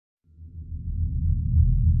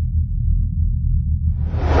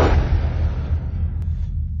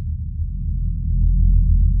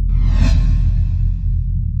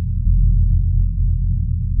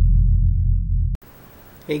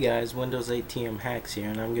Hey guys, Windows 8 TM Hacks here,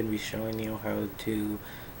 and I'm going to be showing you how to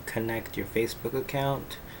connect your Facebook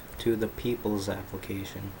account to the People's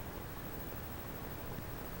application.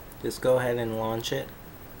 Just go ahead and launch it.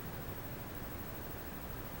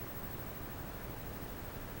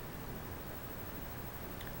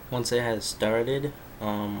 Once it has started,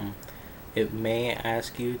 it may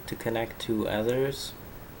ask you to connect to other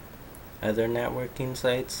networking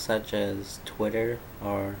sites such as Twitter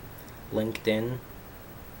or LinkedIn.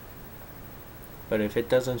 But if it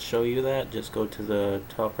doesn't show you that, just go to the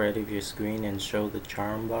top right of your screen and show the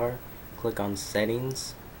charm bar. Click on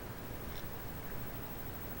Settings.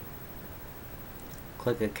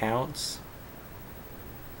 Click Accounts.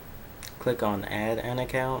 Click on Add an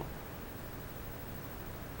Account.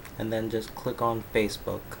 And then just click on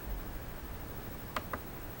Facebook.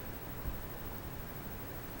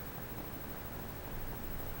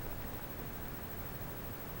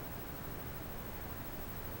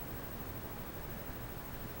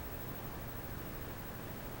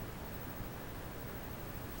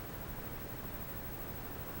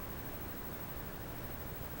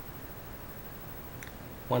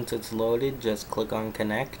 Once it's loaded, just click on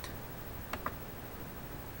Connect.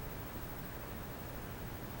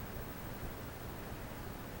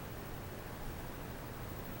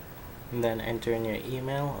 And then enter in your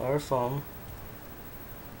email or phone.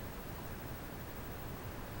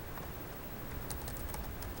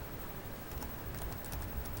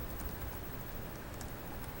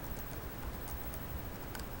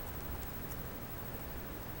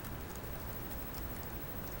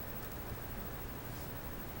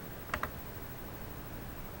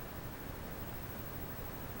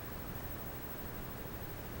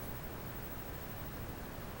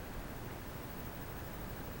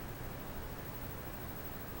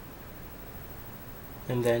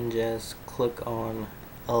 And then just click on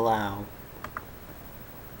Allow.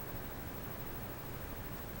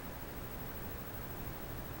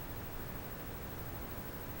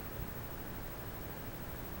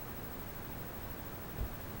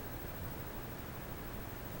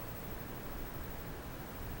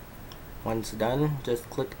 Once done, just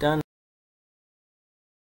click Done.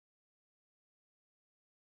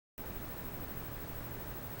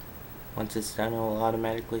 Once it's done, it will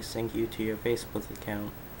automatically sync you to your Facebook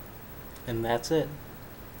account. And that's it.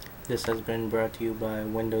 This has been brought to you by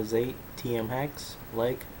Windows 8 TM Hacks.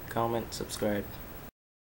 Like, comment, subscribe.